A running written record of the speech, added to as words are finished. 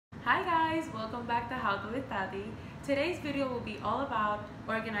Hi guys, welcome back to To With Tati. Today's video will be all about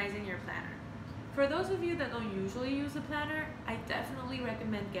organizing your planner. For those of you that don't usually use a planner, I definitely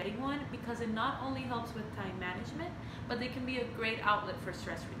recommend getting one because it not only helps with time management, but they can be a great outlet for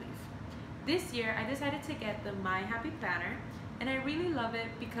stress relief. This year, I decided to get the My Happy Planner, and I really love it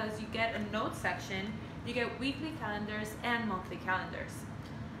because you get a notes section, you get weekly calendars and monthly calendars.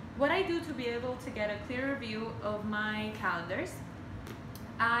 What I do to be able to get a clearer view of my calendars,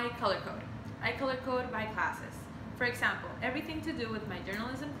 I color code. I color code by classes. For example, everything to do with my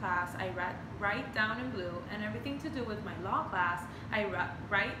journalism class, I write down in blue, and everything to do with my law class, I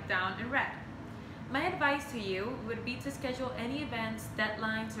write down in red. My advice to you would be to schedule any events,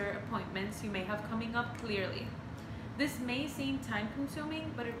 deadlines, or appointments you may have coming up clearly. This may seem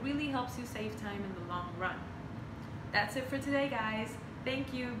time-consuming, but it really helps you save time in the long run. That's it for today, guys.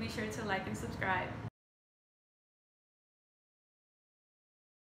 Thank you. Be sure to like and subscribe.